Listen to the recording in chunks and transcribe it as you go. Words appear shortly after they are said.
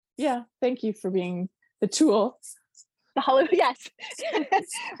Yeah, thank you for being the tool. The hollow, yes.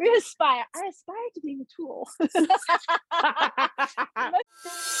 We aspire. I aspire to being a tool.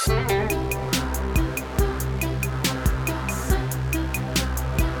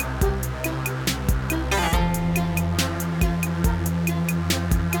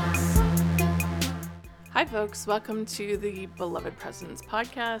 Hi folks, welcome to the Beloved Presence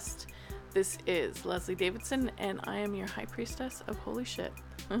podcast. This is Leslie Davidson and I am your High Priestess of Holy Shit.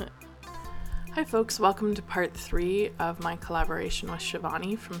 Hi folks, welcome to part 3 of my collaboration with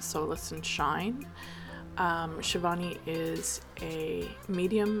Shivani from Solace and Shine. Shivani is a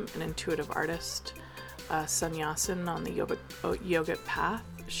medium, an intuitive artist, a sannyasin on the yogic path.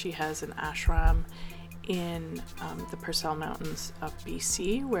 She has an ashram in the Purcell Mountains of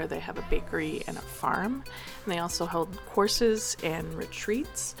BC, where they have a bakery and a farm. And they also hold courses and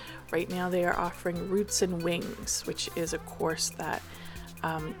retreats. Right now they are offering Roots and Wings, which is a course that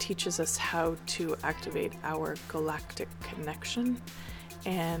teaches us how to activate our galactic connection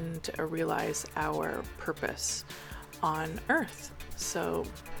and realize our purpose on Earth. So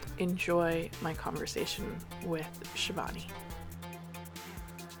enjoy my conversation with Shivani.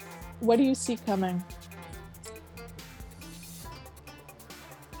 What do you see coming?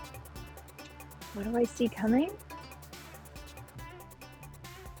 What do I see coming?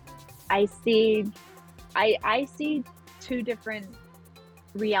 I see two different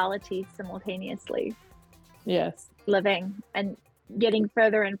realities simultaneously. Yes. Living and getting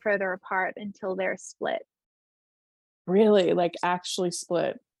further and further apart until they're split. Really? Like actually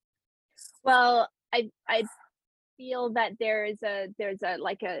split? Well, I feel that there's a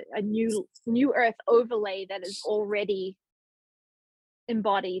new earth overlay that is already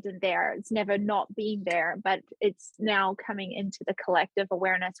embodied in there. It's never not being there, but it's now coming into the collective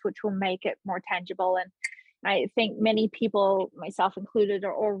awareness, which will make it more tangible. And I think many people, myself included,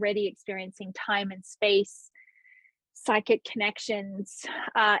 are already experiencing time and space, psychic connections,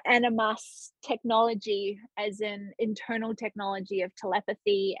 animus technology, as in internal technology of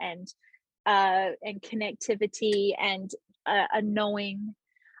telepathy and connectivity and a knowing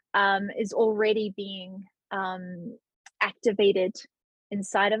is already being activated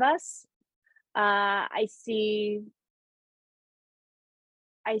inside of us. I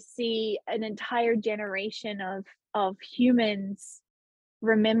see an entire generation of humans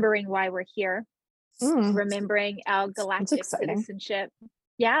remembering why we're here, remembering our galactic citizenship.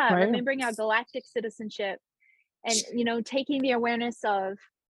 Yeah, right. Remembering our galactic citizenship, and taking the awareness of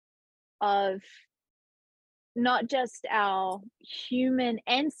not just our human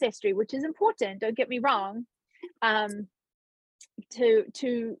ancestry, which is important, don't get me wrong, to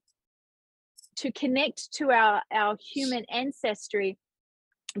connect to our human ancestry,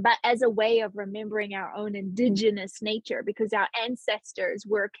 but as a way of remembering our own indigenous nature, because our ancestors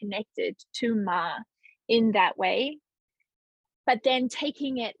were connected to Ma in that way, but then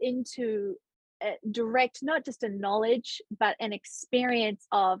taking it into a direct, not just a knowledge, but an experience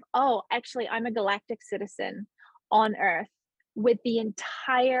of, oh, actually, I'm a galactic citizen on Earth with the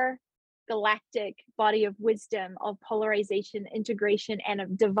entire galactic body of wisdom, of polarization, integration, and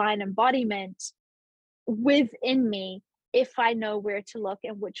of divine embodiment within me, if I know where to look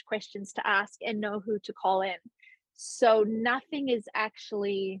and which questions to ask and know who to call in. So nothing is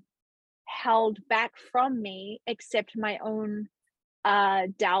actually held back from me except my own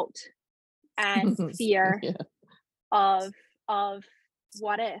doubt and fear of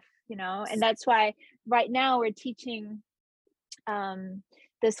what if, and that's why right now we're teaching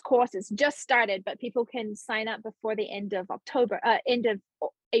this course. Is just started, but people can sign up before the end of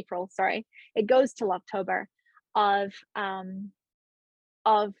April. Sorry, it goes till October, of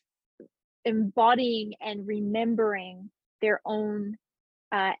embodying and remembering their own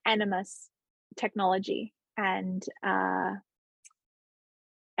animus technology, and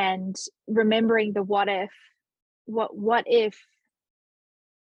remembering the what if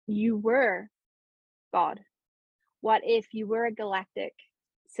you were God? What if you were a galactic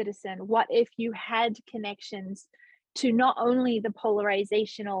citizen? What if you had connections to not only the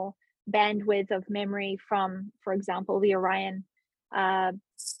polarizational bandwidth of memory from, for example, the Orion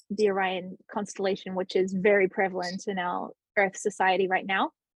constellation, which is very prevalent in our Earth society right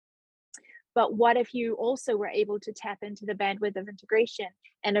now, but what if you also were able to tap into the bandwidth of integration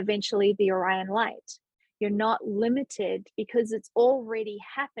and eventually the Orion light? You're not limited because it's already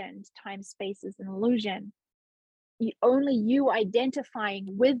happened. Time, space is an illusion. Only you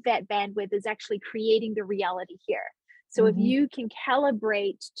identifying with that bandwidth is actually creating the reality here. So if you can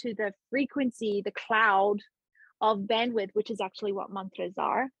calibrate to the frequency, the cloud of bandwidth, which is actually what mantras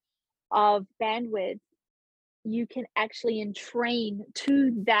are, of bandwidth, you can actually entrain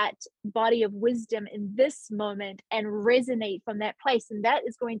to that body of wisdom in this moment and resonate from that place. And that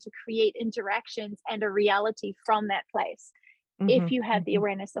is going to create interactions and a reality from that place if you have the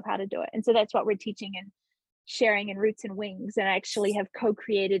awareness of how to do it. And so that's what we're teaching and sharing in Roots and Wings, and I actually have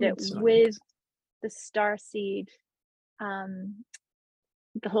co-created it with the Starseed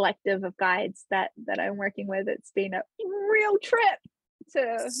collective of guides that I'm working with. It's been a real trip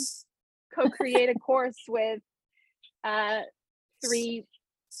to co-create a course with 3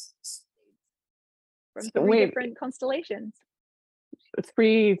 from 3 different constellations.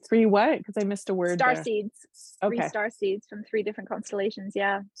 Three what? Because I missed a word. Star there. seeds. Okay. 3 star seeds from 3 different constellations.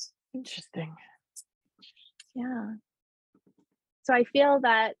 Yeah. Interesting. Yeah. So I feel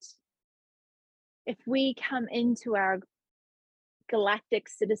that if we come into our galactic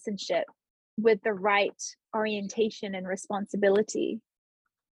citizenship with the right orientation and responsibility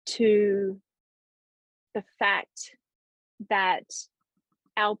to the fact that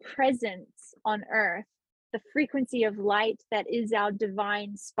our presence on Earth, the frequency of light that is our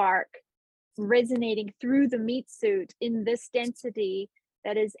divine spark, resonating through the meat suit in this density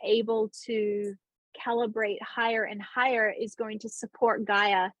that is able to calibrate higher and higher, is going to support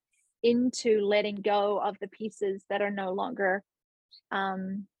Gaia into letting go of the pieces that are no longer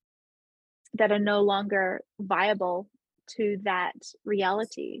viable to that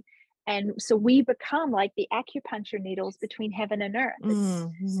reality. And so we become like the acupuncture needles between heaven and earth.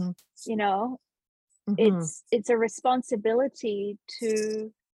 You know, it's a responsibility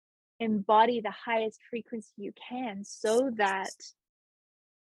to embody the highest frequency you can, so that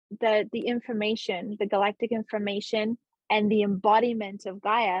the information, the galactic information and the embodiment of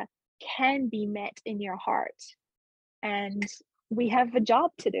Gaia can be met in your heart. And we have a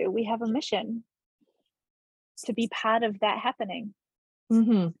job to do. We have a mission to be part of that happening.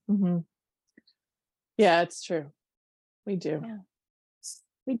 Yeah, it's true. We do. Yeah.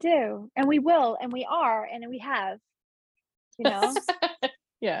 We do. And we will, and we are, and we have, you know.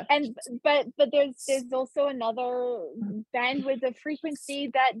 Yeah. And but there's also another bandwidth of frequency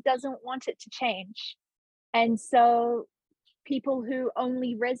that doesn't want it to change. And so people who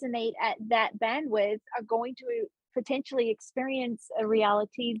only resonate at that bandwidth are going to potentially experience a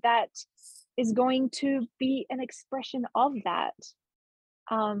reality that is going to be an expression of that.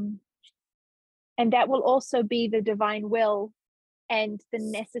 And that will also be the divine will and the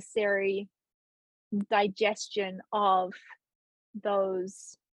necessary digestion of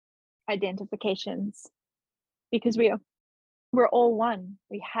those identifications, because we're all one.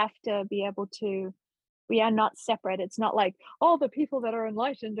 We have to be able to, we are not separate. It's not like, oh, the people that are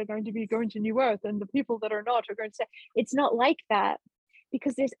enlightened are going to be going to New Earth and the people that are not are going to say. It's not like that,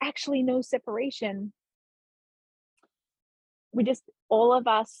 because there's actually no separation. We just, all of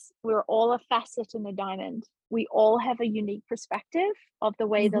us, we're all a facet in the diamond. We all have a unique perspective of the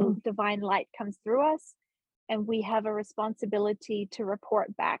way the divine light comes through us, and we have a responsibility to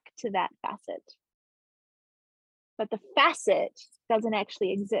report back to that facet. But the facet doesn't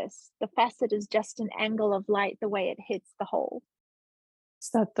actually exist. The facet is just an angle of light, the way it hits the whole. Is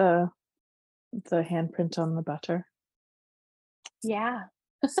that the handprint on the butter? Yeah.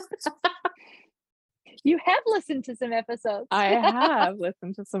 You have listened to some episodes. I have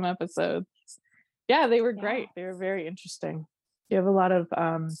listened to some episodes. Yeah, they were great. They were very interesting. You have a lot of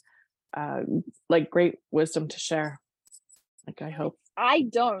like great wisdom to share. Like, I hope. I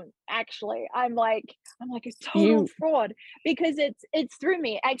don't actually. I'm like a total fraud, because it's through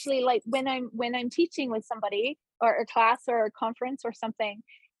me. Actually, like when I'm teaching with somebody or a class or a conference or something,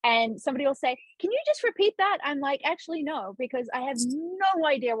 and somebody will say, "Can you just repeat that?" I'm like, actually no, because I have no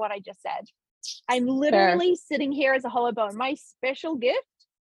idea what I just said. I'm literally sitting here as a hollow bone. My special gift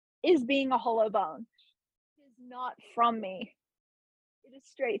is being a hollow bone. It is not from me. It is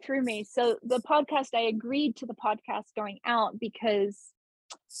straight through me. So the podcast, I agreed to the podcast going out because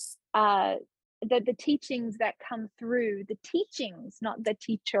the teachings that come through, the teachings, not the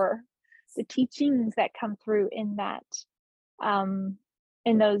teacher, the teachings that come through in that,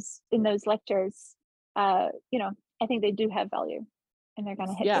 in those lectures, you know, I think they do have value, and they're going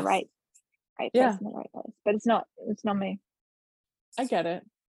to hit the right place in the right place. But it's not me. I get it.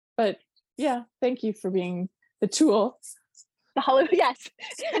 But yeah, thank you for being the tool. The hollow, yes.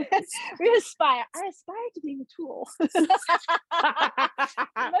 I aspire to be the tool.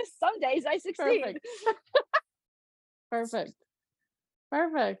 Some days I succeed. Perfect.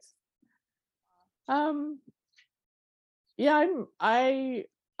 Yeah,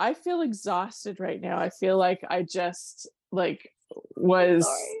 I feel exhausted right now. I feel like I just like was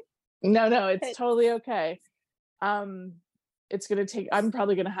Sorry. no, it's totally okay. it's going to take, I'm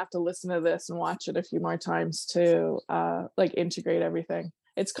probably going to have to listen to this and watch it a few more times to like integrate everything.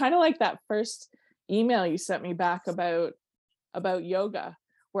 It's kind of like that first email you sent me back about yoga,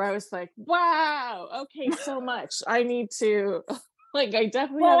 where I was like, wow, okay, so much. I need to like, I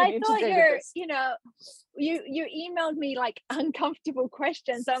definitely Well, haven't I thought integrated this. you emailed me like uncomfortable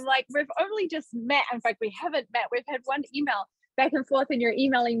questions. I'm like, we've only just met. In fact, we haven't met. We've had one email back and forth, and you're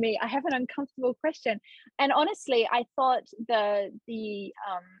emailing me. I have an uncomfortable question. And honestly, I thought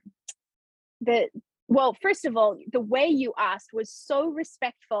well, first of all, the way you asked was so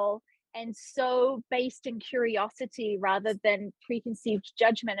respectful and so based in curiosity rather than preconceived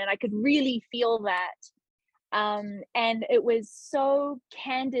judgment. And I could really feel that. And it was so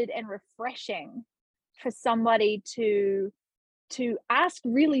candid and refreshing for somebody to ask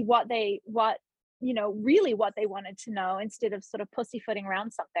really what they wanted to know, instead of sort of pussyfooting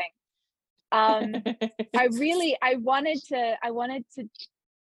around something. I wanted to keep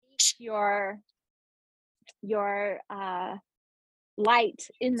your light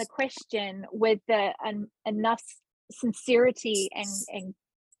in the question with enough sincerity and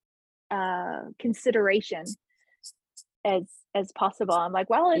consideration as possible. I'm like,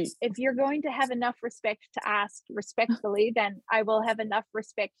 well, if you're going to have enough respect to ask respectfully, then I will have enough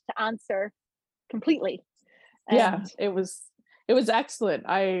respect to answer completely. Yeah, it was excellent.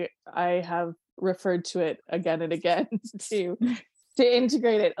 I have referred to it again and again to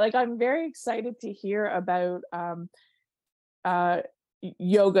integrate it. Like, I'm very excited to hear about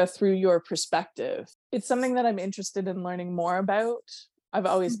yoga through your perspective. It's something that I'm interested in learning more about. I've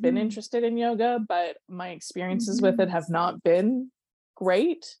always been interested in yoga, but my experiences with it have not been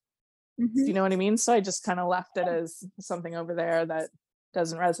great. Do you know what I mean? So I just kind of left it as something over there that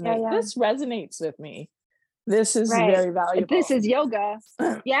doesn't resonate. This resonates with me. This is very valuable. This is yoga.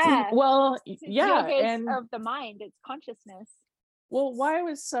 Yeah. Well, yoga is and of the mind. It's consciousness. Well, why I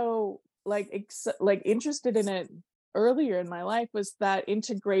was so like interested in it earlier in my life was that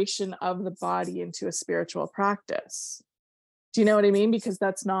integration of the body into a spiritual practice. Do you know what I mean? Because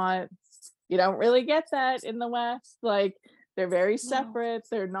that's not, you don't really get that in the West. Like, they're very separate.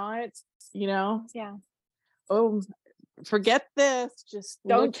 They're not, oh, forget this. Just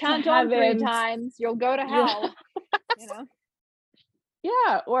don't chant on 3 times. You'll go to hell.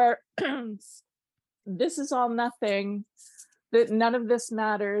 Yeah. Or this is all nothing. That none of this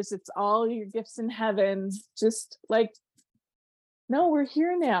matters. It's all your gifts in heaven. Just like, no, we're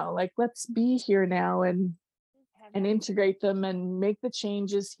here now. Like, let's be here now and integrate them and make the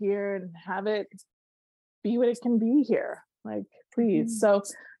changes here and have it be what it can be here. Like, please. So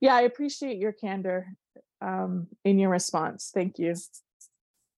yeah, I appreciate your candor in your response. Thank you.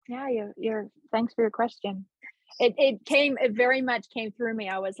 Yeah, you're thanks for your question. It very much came through me.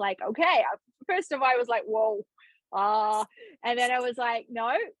 I was like, okay, first of all, I was like, whoa, and then I was like, no,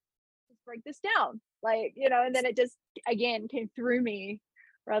 let's break this down. Like, and then it just again came through me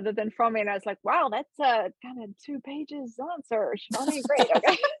rather than from me. And I was like, wow, that's a kind of 2 pages answer. Shawnee, great.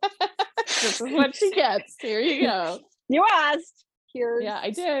 Okay. This is what she gets. Here you go. You asked. Yeah,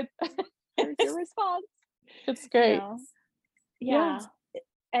 I did. Here's your response. It's great. Yeah.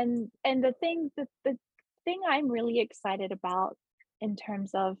 And the thing I'm really excited about in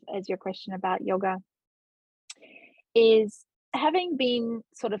terms of, as your question about yoga, is having been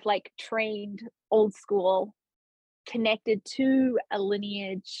sort of like trained old school, connected to a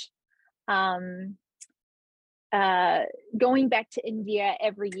lineage, going back to India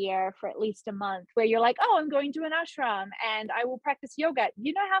every year for at least a month, where you're like, oh, I'm going to an ashram and I will practice yoga.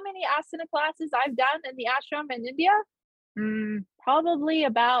 You know how many asana classes I've done in the ashram in India? Probably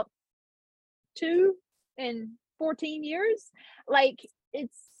about 2 in 14 years. Like,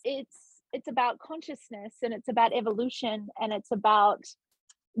 it's about consciousness, and it's about evolution, and it's about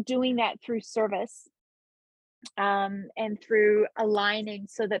doing that through service, and through aligning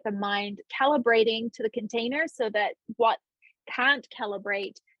so that the mind calibrating to the container, so that what can't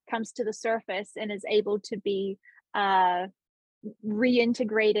calibrate comes to the surface and is able to be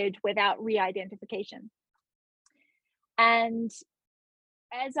reintegrated without re-identification. And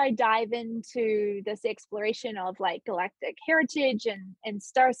as I dive into this exploration of like galactic heritage and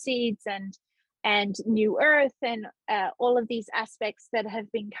star seeds and new earth and all of these aspects that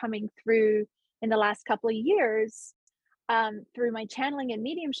have been coming through in the last couple of years, through my channeling and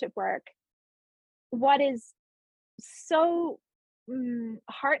mediumship work, what is so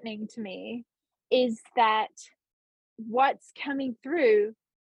heartening to me is that what's coming through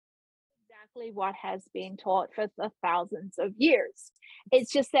exactly what has been taught for the thousands of years.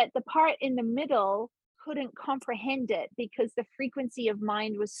 It's just that the part in the middle couldn't comprehend it because the frequency of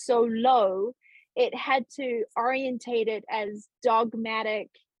mind was so low it had to orientate it as dogmatic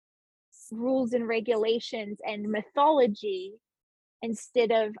rules and regulations and mythology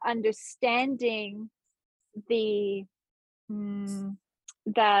instead of understanding the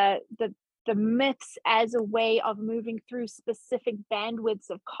the the myths as a way of moving through specific bandwidths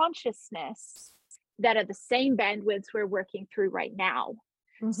of consciousness that are the same bandwidths we're working through right now.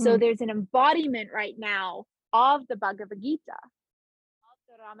 So there's an embodiment right now of the Bhagavad Gita, of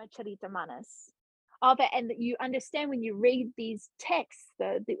the Ramacharita-manas, of it, and you understand when you read these texts,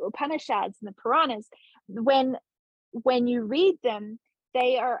 the Upanishads and the Puranas, when you read them,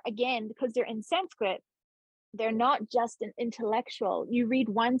 they are, again, because they're in Sanskrit, they're not just an intellectual. You read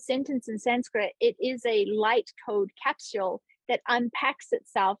one sentence in Sanskrit, it is a light code capsule that unpacks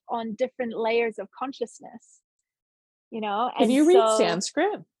itself on different layers of consciousness. Can you read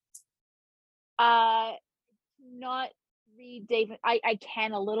Sanskrit? Not read I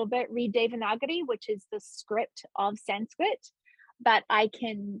can a little bit read Devanagari, which is the script of Sanskrit, but I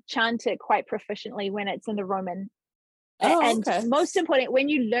can chant it quite proficiently when it's in the Roman. And most important, when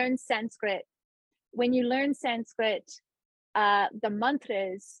you learn Sanskrit, the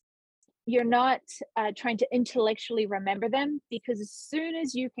mantras, you're not trying to intellectually remember them, because as soon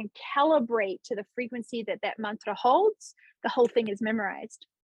as you can calibrate to the frequency that mantra holds, the whole thing is memorized.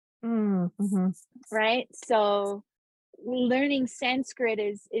 Right? So learning Sanskrit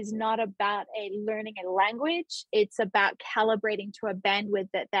is not about learning a language. It's about calibrating to a bandwidth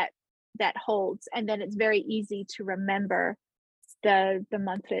that holds, and then it's very easy to remember the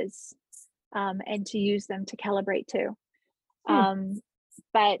mantras and to use them to calibrate to.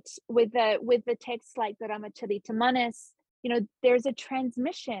 But with the texts like the Ramacharita-manas, there's a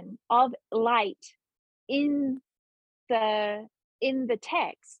transmission of light in the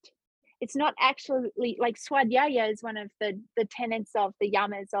text. It's not actually like Swadhyaya is one of the tenets of the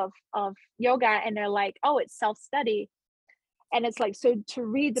yamas of yoga, and they're like, oh, it's self-study. And it's like, so to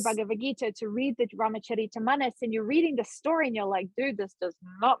read the Bhagavad Gita, to read the Ramacharita-manas, and you're reading the story and you're like, dude, this does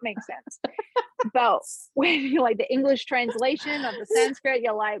not make sense. But when you like the English translation of the Sanskrit,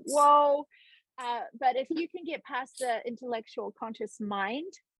 you're like, whoa. But if you can get past the intellectual conscious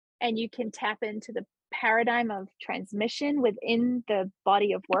mind and you can tap into the paradigm of transmission within the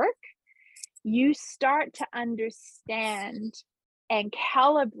body of work, you start to understand and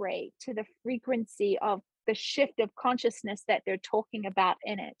calibrate to the frequency of the shift of consciousness that they're talking about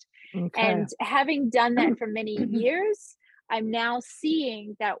in it. And having done that for many years, I'm now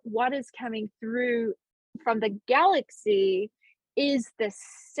seeing that what is coming through from the galaxy is the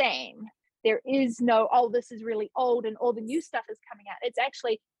same. There is no, oh, this is really old and all the new stuff is coming out. It's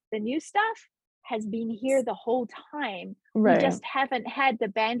actually, the new stuff has been here the whole time. We just haven't had the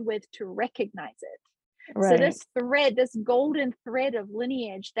bandwidth to recognize it. So this golden thread of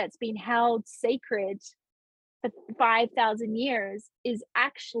lineage that's been held sacred for 5,000 years is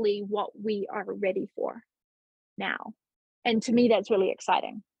actually what we are ready for now. And to me, that's really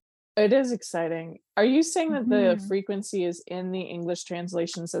exciting. It is exciting. Are you saying that the frequency is in the English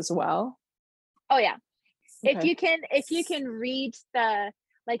translations as well? Oh yeah. If you can read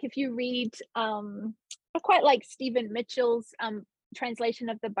if you read I quite like Stephen Mitchell's translation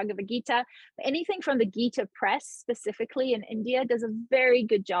of the Bhagavad Gita. Anything from the Gita Press specifically in India does a very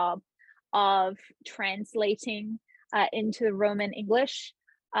good job of translating into the Roman English,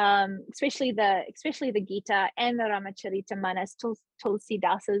 especially the Gita and the Ramacharita-manas,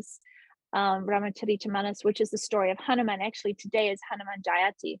 Tulsidasa's Ramacharita-manas, which is the story of Hanuman. Actually, today is Hanuman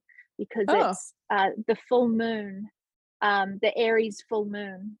Jayati, because it's the full moon, the Aries full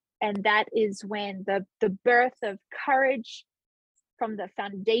moon, and that is when the birth of courage from the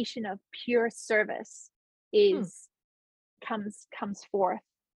foundation of pure service comes forth,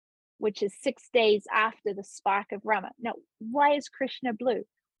 which is 6 days after the spark of Rama. Now, why is Krishna blue?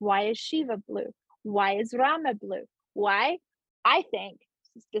 Why is Shiva blue? Why is Rama blue? Why? I think,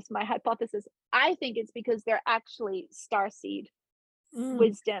 this is just my hypothesis, I think it's because they're actually starseed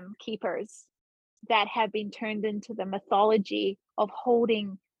wisdom keepers that have been turned into the mythology of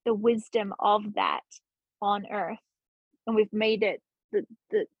holding the wisdom of that on earth. And we've made it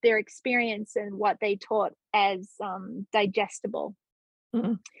their experience and what they taught as digestible.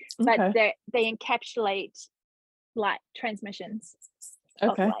 But they encapsulate light transmissions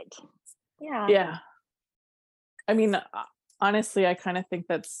of light. Yeah. I mean, honestly, I kind of think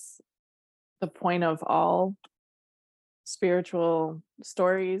that's the point of all spiritual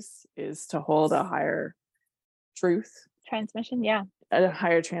stories, is to hold a higher truth transmission. A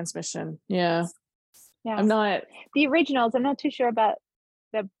higher transmission. I'm not the originals. I'm not too sure about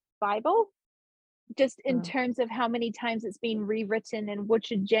the Bible, just in terms of how many times it's been rewritten and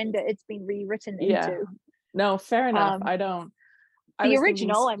which agenda it's been rewritten Yeah. into. No, fair enough. Um, I don't. I the was thinking,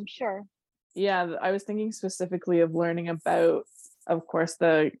 original, I'm sure. yeah, I was thinking specifically of learning about, of course,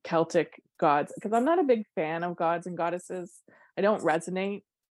 the Celtic gods, because I'm not a big fan of gods and goddesses. I don't resonate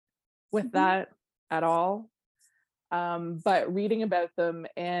with that at all. But reading about them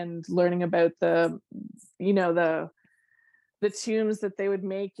and learning about the, you know, the tombs that they would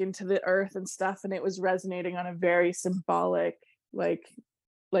make into the earth and stuff, and it was resonating on a very symbolic, like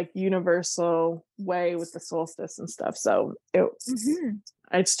universal way with the solstice and stuff. So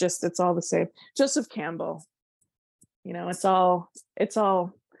it's all the same. Joseph Campbell, you know, it's all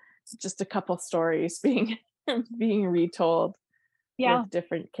just a couple stories being retold with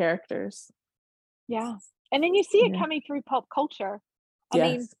different characters. Yeah. And then you see it coming through pop culture. I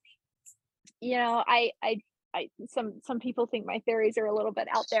mean, you know, I some people think my theories are a little bit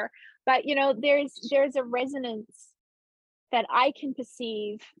out there, but you know, there's a resonance that I can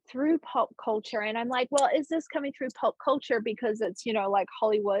perceive through pop culture. And I'm like, well, is this coming through pop culture because it's, you know, like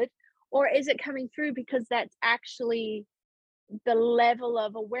Hollywood, or is it coming through because that's actually the level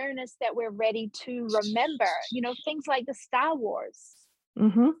of awareness that we're ready to remember? You know, things like the Star Wars,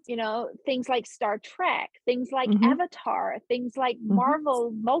 you know, things like Star Trek, things like Avatar, things like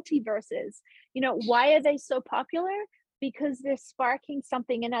Marvel multiverses. You know, why are they so popular? Because they're sparking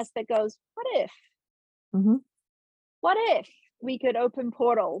something in us that goes, what if? What if we could open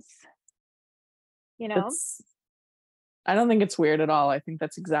portals? You know? I don't think it's weird at all. I think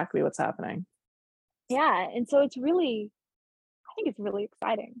that's exactly what's happening. Yeah. And so it's really, I think it's really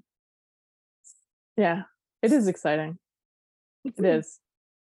exciting. Yeah, it is exciting. It is.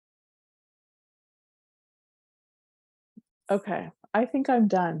 Okay, I think I'm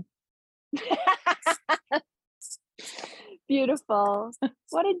done. Beautiful.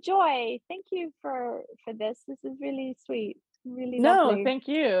 What a joy. Thank you for this. This is really sweet. Really lovely. No, thank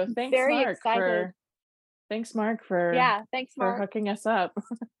you. Thanks, Very Mark, excited. thanks, Mark, for thanks, for Mark. hooking us up.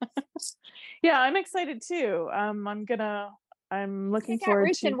 Yeah, I'm excited too. I'm looking Check out forward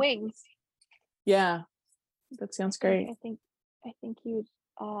Roots to and Wings. Yeah, that sounds great. I think you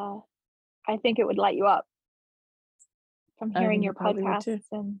I think it would light you up from hearing your podcasts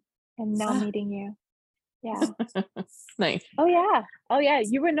and now meeting you. Yeah. Nice. Oh yeah,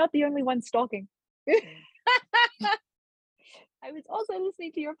 you were not the only one stalking. I was also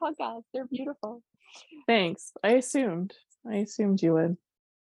listening to your podcast. They're beautiful. Thanks. I assumed you would.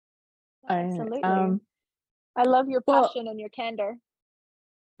 Absolutely. I love your passion and your candor.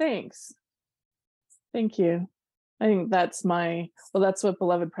 Thanks. Thank you. I think that's what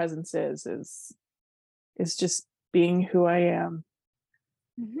Beloved Presence is just being who I am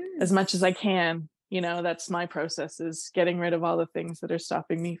as much as I can. You know, that's my process, is getting rid of all the things that are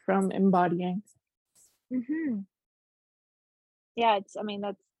stopping me from embodying. Yeah, that's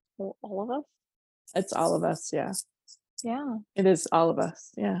all of us. It's all of us. Yeah. Yeah. It is all of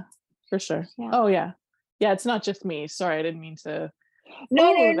us. Yeah, for sure. Yeah. Oh yeah. Yeah, it's not just me. Sorry, I didn't mean to.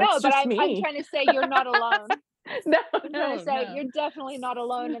 No, but I'm trying to say you're not alone. No. You're definitely not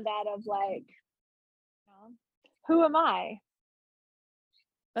alone in that of like, you know, who am I?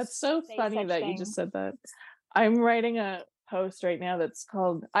 That's so funny that you just said that. I'm writing a post right now that's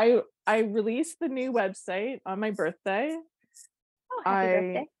called I released the new website on my birthday. Oh,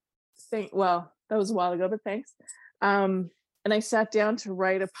 happy birthday. Well, that was a while ago, but thanks. And I sat down to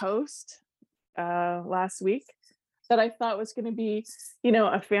write a post last week that I thought was going to be, you know,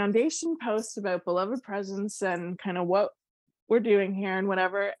 a foundation post about Beloved Presence and kind of what we're doing here and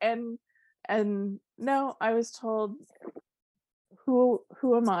whatever. And no, I was told, who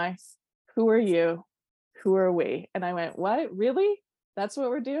am I? Who are you? Who are we? And I went, what? Really? That's what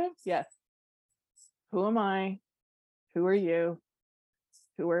we're doing? Yes. Who am I? Who are you?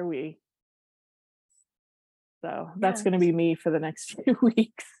 Who are we? So that's going to be me for the next few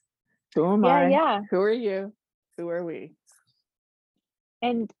weeks. Who am I? Yeah. Who are you? Who are we?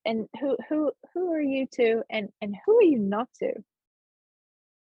 And who are you to, and who are you not to?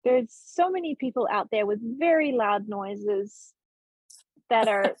 There's so many people out there with very loud noises that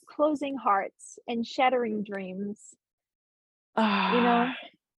are closing hearts and shattering dreams. You know,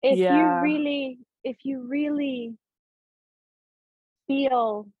 if you really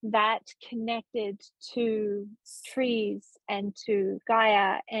feel that connected to trees and to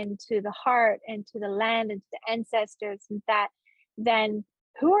Gaia and to the heart and to the land and to the ancestors and that, then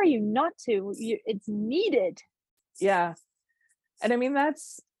who are you not to? It's needed. Yeah. And I mean,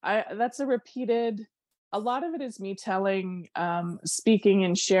 that's a repeated, a lot of it is me telling, speaking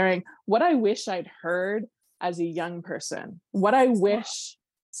and sharing what I wish I'd heard as a young person, what I wish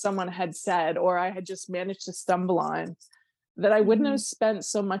someone had said, or I had just managed to stumble on, that I wouldn't have spent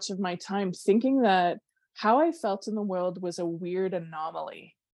so much of my time thinking that how I felt in the world was a weird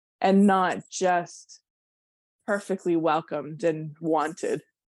anomaly and not just perfectly welcomed and wanted,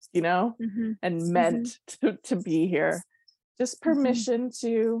 and meant to be here. Just permission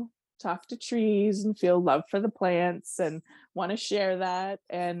to talk to trees and feel love for the plants and want to share that,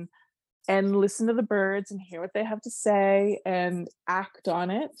 and listen to the birds and hear what they have to say and act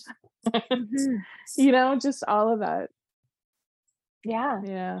on it. Just all of that.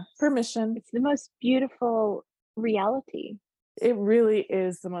 Yeah. Permission. It's the most beautiful reality. It really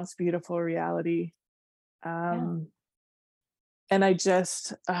is the most beautiful reality. And I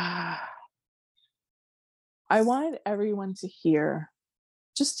just, I want everyone to hear,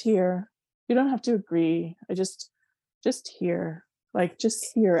 just hear. You don't have to agree. I just hear, just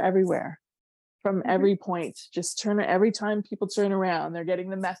hear everywhere, from every point. Just every time people turn around, they're getting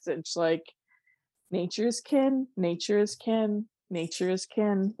the message, nature is kin, nature is kin, nature is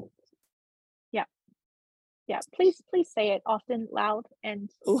kin. Yeah. Please say it often, loud and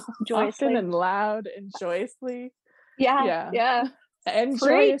joyously. Often and loud and joyously. Yeah. And Preach.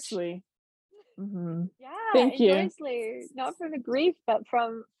 joyously. Yeah. Thank you. Joyously, not from the grief, but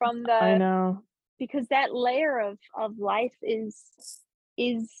from the. I know. Because that layer of life is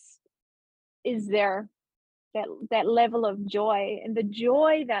there, that level of joy, and the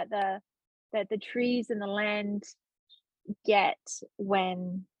joy that the trees and the land get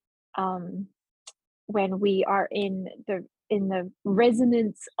when we are in the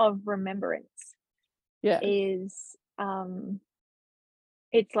resonance of remembrance, is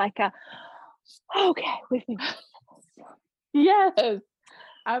it's like okay, with me. Yes,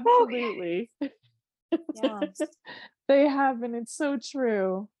 absolutely. Okay. Yeah. They have, and it's so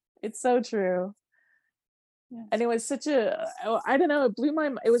true. It's so true. Yes. And it was such I don't know,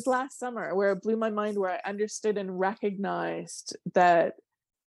 it was last summer where it blew my mind, where I understood and recognized that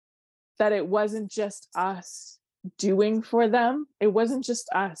it wasn't just us doing for them. It wasn't just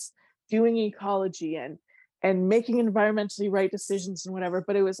us doing ecology and making environmentally right decisions and whatever,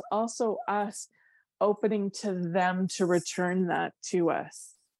 but it was also us opening to them to return that to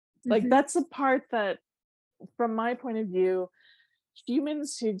us. That's a part that, from my point of view,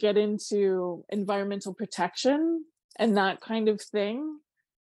 humans who get into environmental protection and that kind of thing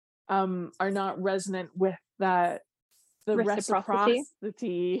are not resonant with that, the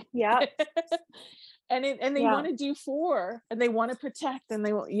reciprocity. Yeah. and they want to do for, and they want to protect, and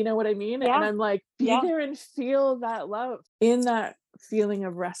they, you know what I mean? Yeah. And I'm like, be there and feel that love. In that feeling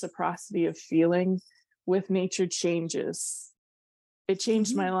of reciprocity, of feeling with nature, changes. It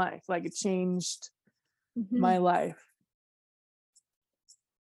changed my life. It changed my life.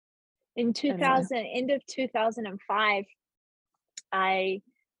 In 2000, end of 2005, I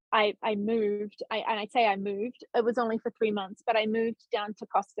moved. I say I moved. It was only for 3 months, but I moved down to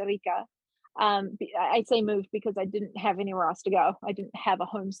Costa Rica. I say moved because I didn't have anywhere else to go. I didn't have a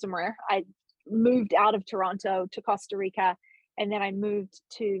home somewhere. I moved out of Toronto to Costa Rica, and then I moved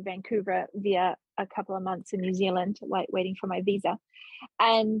to Vancouver via a couple of months in New Zealand, waiting for my visa.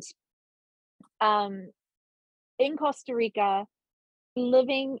 And in Costa Rica,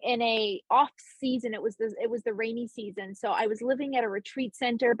 living in a off season, it was the rainy season, so I was living at a retreat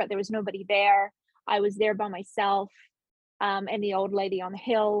center, but there was nobody there. I was there by myself, and the old lady on the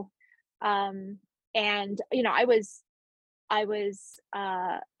hill, and I was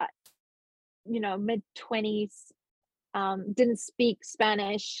mid-20s, didn't speak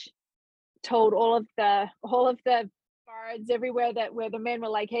Spanish, told all of the guards everywhere where the men were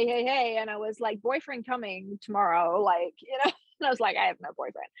like, hey, and I was like, boyfriend coming tomorrow, and I was like, I have no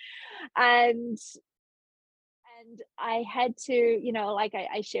boyfriend. And I had to,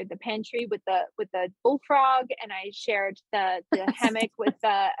 I shared the pantry with the bullfrog, and I shared the hammock with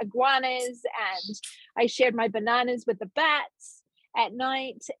the iguanas, and I shared my bananas with the bats at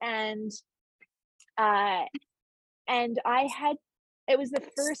night. And it was the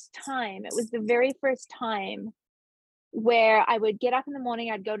very first time where I would get up in the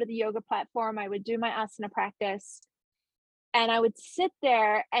morning, I'd go to the yoga platform, I would do my asana practice, and I would sit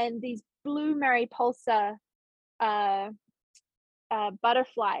there, and these blue Mariposa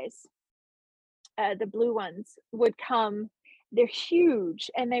butterflies, the blue ones, would come. They're huge,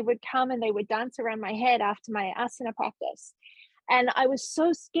 and they would come and they would dance around my head after my asana practice. And I was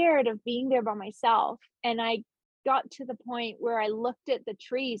so scared of being there by myself. And I got to the point where I looked at the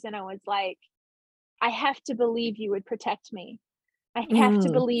trees and I was like, I have to believe you would protect me. I have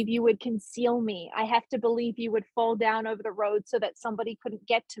to believe you would conceal me. I have to believe you would fall down over the road so that somebody couldn't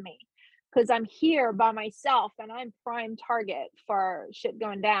get to me. because I'm here by myself and I'm prime target for shit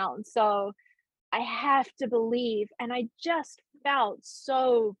going down. So I have to believe. And I just felt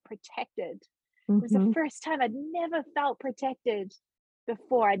so protected. It was the Mhm. first time I'd never felt protected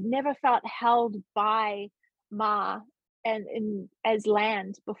before. I'd never felt held by Ma and as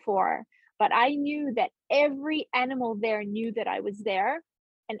land before. But I knew that every animal there knew that I was there,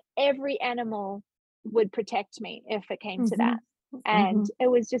 and every animal would protect me if it came to that. Mhm. And Mhm. it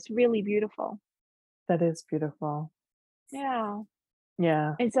was just really beautiful. That is beautiful. Yeah.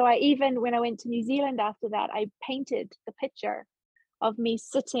 Yeah. And so when I went to New Zealand after that, I painted the picture of me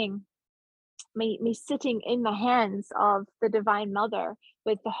sitting in the hands of the Divine Mother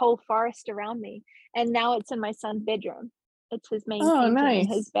with the whole forest around me. And now it's in my son's bedroom. It's his main Oh, painting in his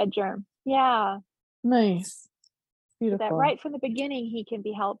nice. bedroom. Yeah. Nice. So that Beautiful. right from the beginning, he can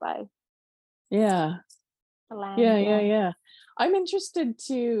be held by Yeah. the land. Yeah, Yeah. yeah. I'm interested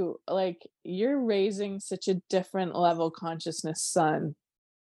too, like you're raising such a different level consciousness son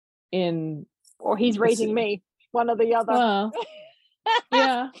in Or he's this. raising me, one or the other. Well,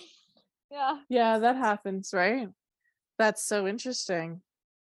 yeah. Yeah. Yeah, that happens, right? That's so interesting.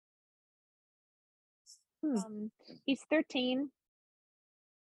 He's 13.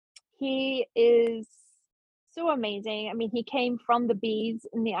 He is so amazing. I mean, he came from the bees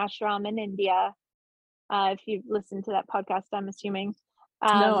in the ashram in India. If you've listened to that podcast, I'm assuming.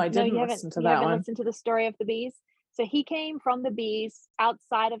 No, I No, didn't you haven't. listen to You that haven't one. listened to the story of the bees. So he came from the bees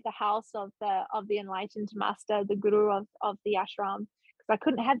outside of the house of the enlightened master, the guru of the ashram, because I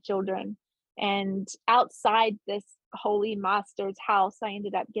couldn't have children. And outside this holy master's house, I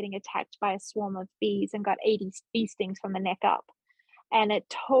ended up getting attacked by a swarm of bees and got 80 bee stings from the neck up. And it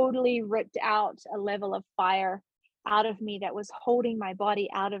totally ripped out a level of fire out of me that was holding my body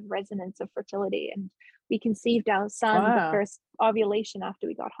out of resonance of fertility. And we conceived our son the Wow. first ovulation after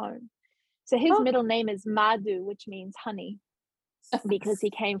we got home. So his Oh. middle name is Madhu, which means honey, because he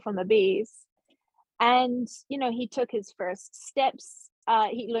came from the bees. And, he took his first steps.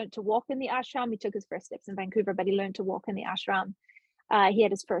 He learned to walk in the ashram. He took his first steps in Vancouver, but he learned to walk in the ashram. He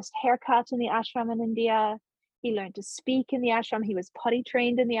had his first haircut in the ashram in India. He learned to speak in the ashram. He was potty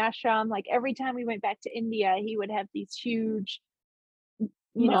trained in the ashram. Like every time we went back to India, he would have these huge,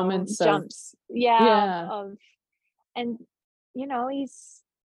 Moments jumps. Yeah. And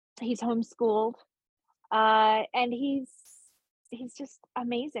he's homeschooled, and he's just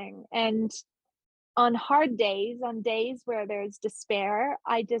amazing. And on hard days, on days where there's despair,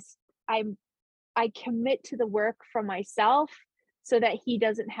 I commit to the work for myself so that he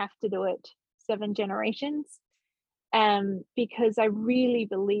doesn't have to do it 7 generations. Because I really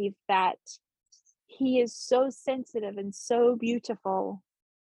believe that he is so sensitive and so beautiful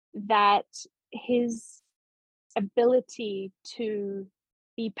that his ability to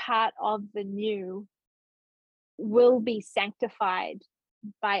be part of the new will be sanctified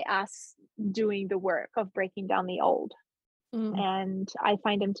by us doing the work of breaking down the old. And I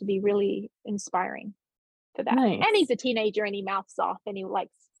find him to be really inspiring for that. Nice. And he's a teenager and he mouths off and he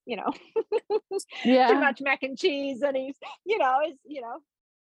likes, Yeah. too much mac and cheese, and he's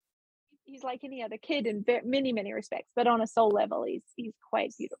like any other kid in many, many respects, but on a soul level, he's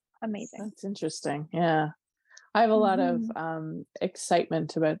quite beautiful, amazing. That's interesting. Yeah. I have a lot of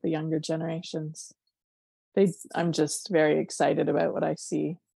excitement about the younger generations. I'm just very excited about what I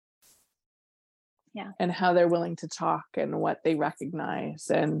see. Yeah. And how they're willing to talk and what they recognize.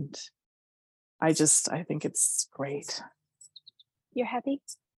 And I think it's great. You're happy?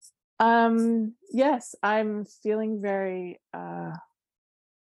 Yes, I'm feeling very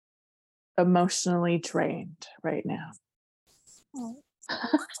emotionally drained right now. Oh.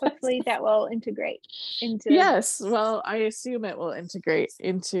 Hopefully that will integrate into. Yes, well, I assume it will integrate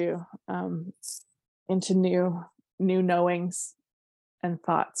into new knowings and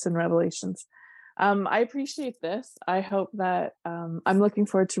thoughts and revelations. I appreciate this. I hope that I'm looking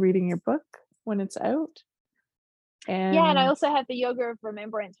forward to reading your book when it's out. And I also have the Yoga of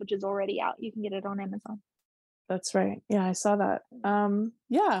Remembrance, which is already out. You can get it on Amazon. That's right. Yeah, I saw that.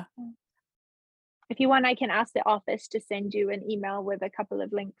 Yeah. If you want, I can ask the office to send you an email with a couple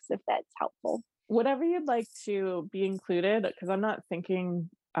of links if that's helpful. Whatever you'd like to be included, because I'm not thinking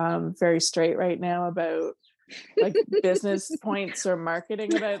very straight right now about like business points or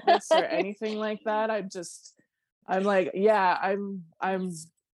marketing about this or anything like that. I just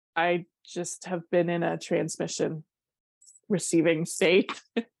have been in a transmission receiving state.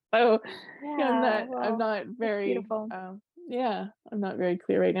 So Yeah, I'm not very beautiful. I'm not very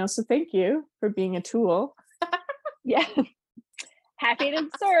clear right now. So thank you for being a tool. Yeah. Happy to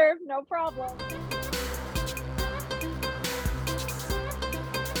serve, no problem.